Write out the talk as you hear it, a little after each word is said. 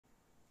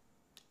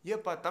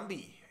Yebba, Thambi.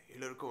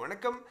 எல்லோருக்கும்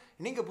வணக்கம்.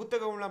 நீங்கள்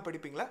புத்தகம்லாம்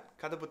படிப்பீங்களா?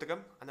 கதை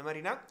புத்தகம் அந்த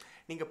மாதிரினா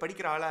நீங்கள்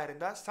படிக்கிற ஆளாக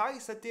இருந்தால்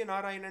Satya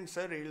Narayanan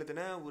சார்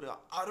எழுதின ஒரு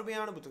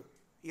அருமையான புத்தகம்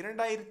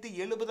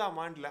 2070ஆம்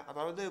ஆண்டில்,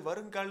 அதாவது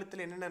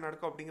வருங்காலத்தில் என்னென்ன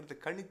நடக்கும் அப்படிங்கிறத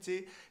கணிச்சு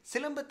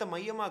சிலம்பத்தை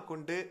மையமாக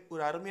கொண்டு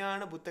ஒரு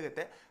அருமையான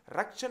புத்தகத்தை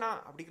Raccana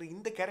அப்படிங்கிற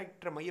இந்த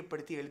கேரக்டரை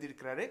மையப்படுத்தி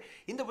எழுதியிருக்கிறாரு.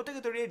 இந்த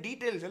புத்தகத்துடைய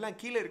டீட்டெயில்ஸ் எல்லாம்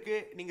கீழே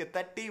இருக்குது. நீங்கள்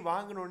தட்டி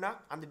வாங்கணுன்னா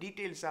அந்த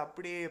டீட்டெயில்ஸை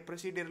அப்படியே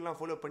ப்ரொசீடியர்லாம்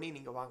ஃபாலோ பண்ணி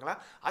நீங்கள்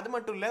வாங்கலாம். அது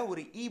மட்டும் இல்லை,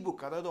 ஒரு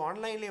இபுக், அதாவது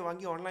ஆன்லைன்லேயே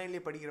வாங்கி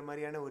ஆன்லைன்லேயே படிக்கிற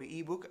மாதிரியான ஒரு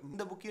இபுக்.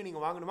 இந்த புக்கையும்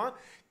நீங்கள் வாங்கணுமா?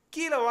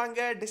 கீழே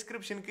வாங்க,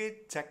 டிஸ்கிரிப்ஷனுக்கு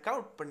செக்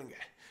அவுட் பண்ணுங்க.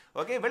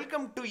 ஓகே,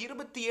 வெல்கம் டு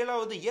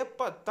 27வது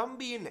Yebba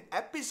தம்பியின்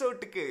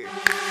எபிசோடுக்கு.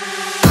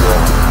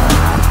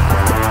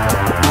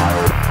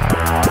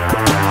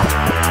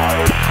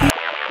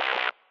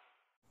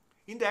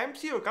 இந்த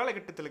MCO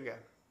காலகட்டத்திலுங்க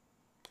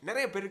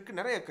நிறைய பேருக்கு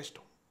நிறைய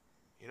கஷ்டம்.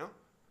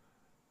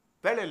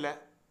 வேலை இல்லை,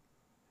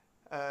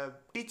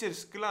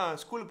 டீச்சர்ஸ்க்கெலாம்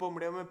ஸ்கூல் போக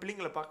முடியாமல்,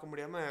 பிள்ளைங்களை பார்க்க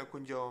முடியாமல்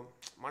கொஞ்சம்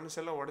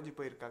மனசெல்லாம் உடஞ்சி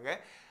போயிருக்காங்க.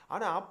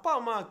 ஆனால் அப்பா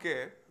அம்மாவுக்கு,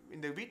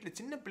 இந்த வீட்டில்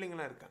சின்ன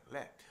பிள்ளைங்களாம்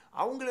இருக்காங்கல்ல,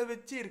 அவங்கள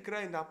வச்சு இருக்கிற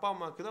இந்த அப்பா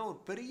அம்மாவுக்கு தான் ஒரு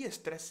பெரிய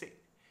ஸ்ட்ரெஸ்ஸே.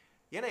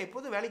 ஏன்னா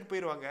எப்போதும் வேலைக்கு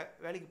போயிடுவாங்க,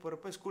 வேலைக்கு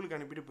போகிறப்ப ஸ்கூலுக்கு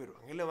அனுப்பிட்டு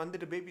போயிடுவாங்க, இல்லை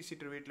வந்துட்டு பேபி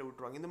சீட்டர் வீட்டில்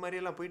விட்டுருவாங்க. இந்த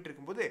மாதிரியெல்லாம் போயிட்டு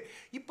இருக்கும்போது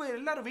இப்போ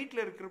எல்லோரும்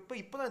வீட்டில் இருக்கிறப்ப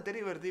இப்போ தான்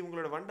தெரிய வருது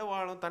இவங்களோட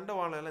வண்டவாளம்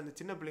தண்டவாளம் எல்லாம், இந்த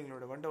சின்ன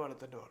பிள்ளைங்களோட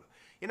வண்டவாளம் தண்டவாளம்.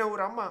 ஏன்னா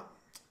ஒரு அம்மா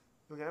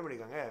இவங்க என்ன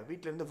பண்ணியிருக்காங்க,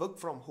 வீட்டில் இருந்து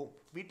ஒர்க் ஃப்ரம் ஹோம்,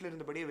 வீட்டில்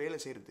இருந்தபடியே வேலை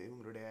செய்கிறது.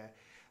 இவங்களுடைய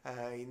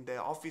இந்த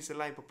ஆஃபீஸ்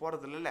எல்லாம் இப்போ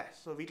போகிறது இல்லைல்ல,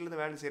 ஸோ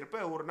வீட்டிலேருந்து வேலை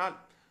செய்கிறப்ப ஒரு நாள்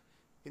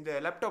இந்த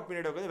லேப்டாப்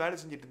பின்னாடி உட்காந்து வேலை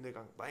செஞ்சுட்டு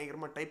இருந்திருக்காங்க,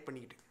 பயங்கரமாக டைப்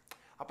பண்ணிக்கிட்டு.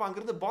 அப்போ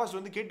அங்கேருந்து பாஸ்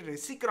வந்து கேட்டுட்டு,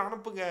 சீக்கிரம்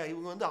அனுப்புங்க,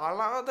 இவங்க வந்து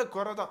அழாத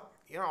குறை தான்,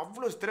 ஏன்னா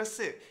அவ்வளோ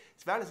ஸ்ட்ரெஸ்ஸு,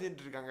 வேலை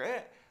செஞ்சுட்டு இருக்காங்க.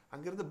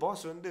 அங்கேருந்து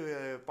பாஸ் வந்து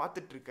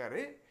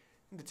பார்த்துட்ருக்காரு.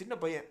 இந்த சின்ன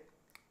பையன்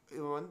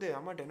இவன் வந்து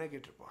அம்மாட்ட என்ன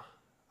கேட்டிருப்பான்,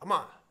 அம்மா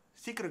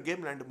சீக்கிரம்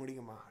கேம் விளாண்டு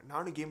முடியுங்கம்மா,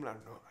 நானும் கேம்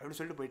விளாடணும் அப்படின்னு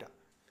சொல்லிட்டு போயிட்டான்.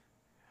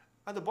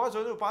 அந்த பாஸ்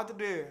வந்து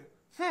பார்த்துட்டு,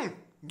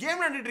 கேம்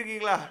விளாண்டுட்டு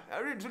இருக்கீங்களா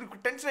அப்படின்னு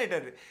சொல்லி டென்ஷன்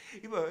ஆகிட்டாரு.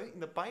 இப்போ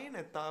இந்த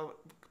பையனை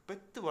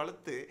பெற்று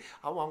வளர்த்து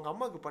அவங்க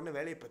அம்மாவுக்கு பண்ண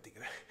வேலையை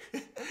பார்த்திக்கிறேன்.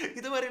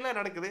 இது மாதிரிலாம்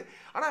நடக்குது.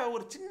 ஆனால்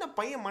ஒரு சின்ன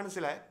பையன்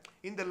மனசில்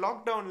இந்த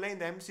லாக்டவுனில்,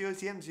 இந்த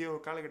MCO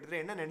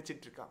காலகட்டத்தில் என்ன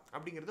நினச்சிட்டு இருக்கான்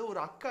அப்படிங்கிறது ஒரு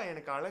அக்கா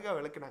எனக்கு அழகாக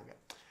விளக்குனாங்க.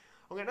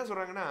 அவங்க என்ன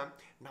சொல்கிறாங்கன்னா,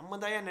 நம்ம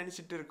தான் ஏன்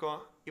நினச்சிட்டு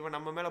இருக்கோம் இவன்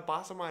நம்ம மேலே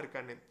பாசமாக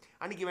இருக்கான்னு.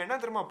 அன்றைக்கி இவன்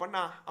என்ன தெரியுமா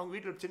பண்ணா, அவங்க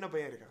வீட்டில் ஒரு சின்ன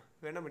பையன் இருக்கான்,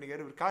 இவன் என்ன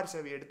பண்ணிக்காரு, ஒரு கார்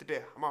சேவையை எடுத்துகிட்டு,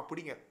 அம்மா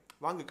பிடிங்க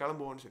வாங்க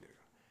கிளம்புவோன்னு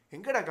சொல்லியிருக்கான்.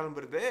 எங்கடா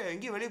கிளம்புறது,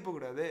 எங்கேயும் வெளியே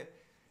போகக்கூடாது,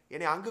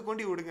 என்னை அங்கே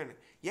கொண்டு விடுங்கன்னு.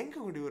 எங்கே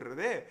கொண்டு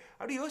விடுறது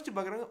அப்படி யோசிச்சு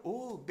பார்க்குறாங்க. ஓ,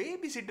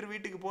 பேபி சீட்டர்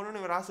வீட்டுக்கு போகணுன்னு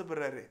இவர்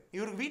ஆசைப்படுறாரு.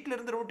 இவருக்கு வீட்டில்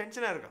இருந்து ரொம்ப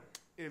டென்ஷனாக இருக்கான்,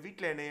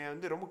 வீட்டில் என்னை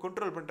வந்து ரொம்ப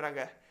கண்ட்ரோல்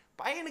பண்ணுறாங்க.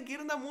 பையனுக்கு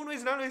இருந்தால் 3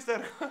 வயசு 4 வயசு தான்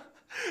இருக்கும்.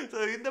 ஸோ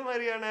இந்த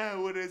மாதிரியான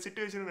ஒரு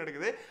சிச்சுவேஷனும்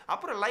நடக்குது.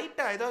 அப்புறம்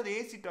லைட்டாக ஏதாவது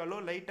ஏசிட்டாலோ,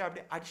 லைட்டாக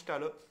அப்படியே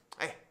அடிச்சிட்டாலோ,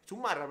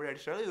 சும்மா அப்படியே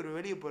அடிச்சிட்டாலோ, இவர்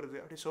வெளியே போகிறது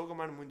அப்படியே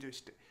சோகமான மூஞ்சி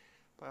வச்சுட்டு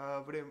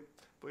அப்படியே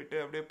போயிட்டு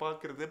அப்படியே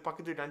பார்க்குறது.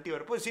 பக்கத்து வீட்டு ஆண்டி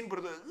வரப்போ சீன்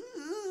போடுறது,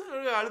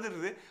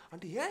 அழுதுறது.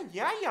 ஆண்டி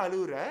ஏன்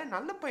அழுகுற,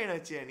 நல்ல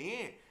பையனாச்சியா நீ?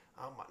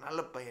 ஆமாம்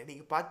நல்ல பையன்,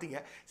 நீங்கள் பார்த்தீங்க,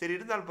 சரி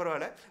இருந்தாலும்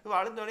பரவாயில்ல. இவன்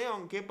அழுந்தோடனே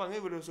அவங்க கேட்பாங்க,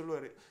 இவர்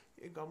சொல்லுவார்,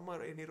 எங்கள் அம்மா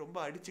என்னை ரொம்ப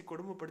அடித்து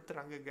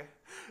கொடுமைப்படுத்துகிறாங்கங்க,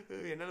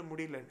 என்னால்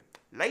முடியலன்னு.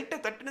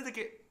 லைட்டாக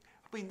தட்டுனதுக்கு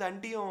அப்போ இந்த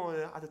ஆண்டியும்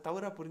அதை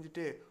தவறாக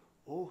புரிஞ்சுட்டு,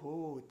 ஓஹோ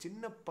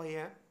சின்ன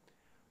பையன்,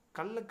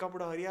 கள்ள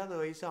கபடம் அறியாத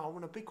வயசு,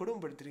 அவனை போய்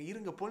கொடுமைப்படுத்துறேன்,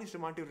 இருங்க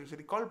போலீஸில் மாட்டி விட்டுரு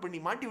சொல்லி கால் பண்ணி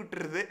மாட்டி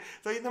விட்டுறது.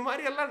 ஸோ இந்த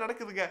மாதிரி எல்லாம்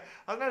நடக்குதுங்க.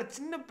 அதனால்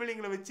சின்ன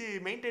பிள்ளைங்களை வச்சு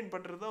மெயின்டைன்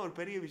பண்ணுறது தான் ஒரு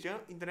பெரிய விஷயம்.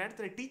 இந்த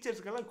நேரத்தில்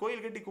டீச்சர்ஸ்க்கெல்லாம்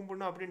கோயில் கட்டி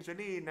கும்பிடணும் அப்படின்னு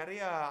சொல்லி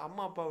நிறையா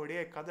அம்மா அப்பாவுடைய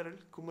கதறல்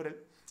குமுறல்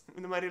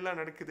இந்த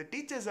மாதிரிலாம் நடக்குது.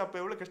 டீச்சர்ஸ் அப்போ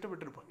எவ்வளோ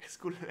கஷ்டப்பட்டுருப்பாங்க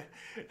ஸ்கூலில்.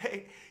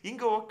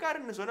 இங்கே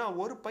உட்காருன்னு சொன்னால்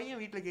ஒரு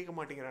பையன் வீட்டில் கேட்க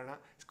மாட்டேங்கிறானா,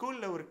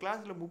 ஸ்கூலில் ஒரு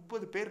கிளாஸில்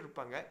 30 பேர்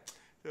இருப்பாங்க.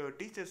 ஸோ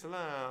டீச்சர்ஸ்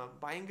எல்லாம்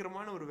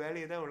பயங்கரமான ஒரு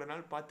வேலையை தான் இவ்வளோ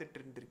நாள் பார்த்துட்டு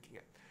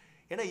இருந்திருக்கீங்க.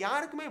 ஏன்னா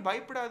யாருக்குமே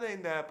பயப்படாத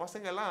இந்த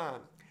பசங்கள்லாம்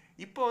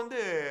இப்போ வந்து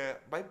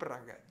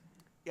பயப்படுறாங்க.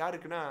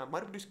 யாருக்குன்னா,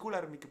 மறுபடியும் ஸ்கூல்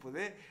ஆரம்பிக்க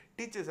போது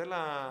டீச்சர்ஸ்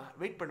எல்லாம்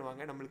வெயிட்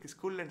பண்ணுவாங்க நம்மளுக்கு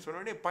ஸ்கூல்லன்னு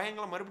சொன்னோடனே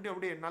பையங்களாம் மறுபடியும்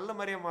அப்படியே நல்ல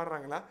மாதிரியாக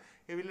மாறுறாங்களா,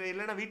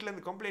 இல்லைன்னா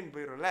வீட்டிலேருந்து கம்ப்ளைண்ட்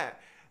போயிடும்ல.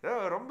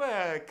 ரொம்ப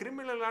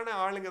கிரிமினலான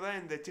ஆளுங்க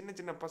தான் இந்த சின்ன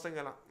சின்ன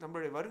பசங்கள்லாம்.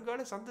 நம்மளுடைய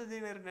வருங்கால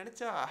சந்ததியினர்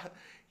நினச்சா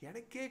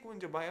எனக்கே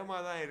கொஞ்சம்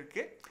பயமாக தான்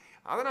இருக்குது.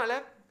 அதனால்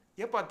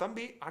ஏப்பா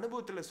தம்பி,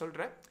 அனுபவத்தில்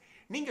சொல்கிறேன்,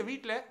 நீங்கள்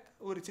வீட்டில்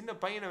ஒரு சின்ன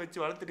பையனை வச்சு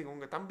வளர்த்துட்டீங்க,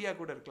 உங்கள் தம்பியாக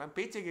கூட இருக்கலாம்,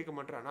 பேச்சை கேட்க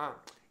மாட்டானா.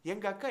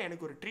 எங்கள் அக்கா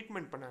எனக்கு ஒரு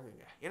ட்ரீட்மெண்ட்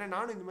பண்ணாங்கங்க. ஏன்னா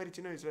நானும் இந்த மாதிரி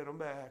சின்ன வயசில்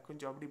ரொம்ப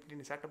கொஞ்சம் அப்படி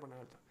இப்படின்னு சேட்டை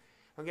பண்ணாங்க தான்.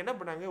 அவங்க என்ன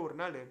பண்ணாங்க, ஒரு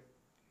நாள்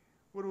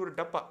ஒரு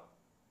டப்பா,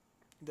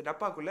 இந்த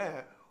டப்பாக்குள்ளே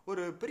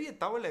ஒரு பெரிய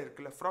தவளை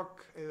இருக்குல்ல,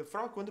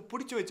 ஃப்ராக் வந்து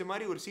பிடிச்சி வச்ச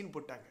மாதிரி ஒரு சீன்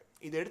போட்டாங்க.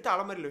 இதை எடுத்து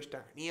அலமாரியில்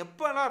வச்சுட்டாங்க. நீ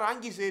எப்போல்லாம்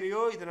ராங்கி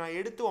சேரியோ இதை நான்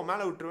எடுத்து உன்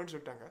மேலே விட்டுருவேன்னு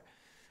சொல்லிட்டாங்க.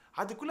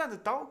 அதுக்குள்ளே அந்த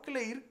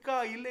தவக்கில் இருக்கா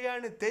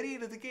இல்லையான்னு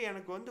தெரியறதுக்கே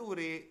எனக்கு வந்து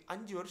ஒரு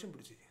 5 வருஷம்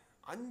பிடிச்சிது.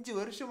 5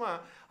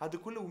 வருஷமாக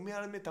அதுக்குள்ளே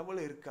உண்மையாலுமே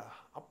தவளை இருக்கா.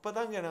 அப்போ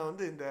தாங்க நான்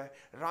வந்து இந்த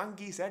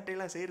ராங்கி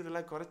சேட்டையெல்லாம்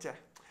செய்கிறதெல்லாம் குறைச்சேன்.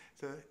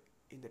 ஸோ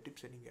இந்த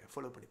டிப்ஸை நீங்கள்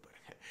ஃபாலோ பண்ணி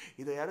பாருங்கள்.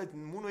 இதை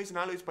யாரும் 3 வயசு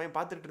 4 வயசு பையன்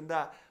பார்த்துட்டு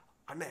இருந்தா,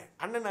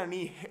 அண்ணனா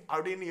நீ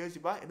அப்படின்னு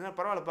யோசிப்பா. என்ன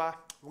பரவாயில்லப்பா,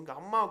 உங்கள்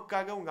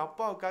அம்மாவுக்காக உங்கள்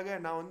அப்பாவுக்காக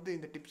நான் வந்து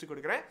இந்த டிப்ஸ்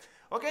கொடுக்குறேன்.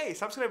 ஓகே,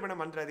 சப்ஸ்கிரைப் பண்ண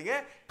மறந்துடாதீங்க.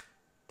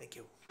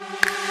 தேங்க்யூ.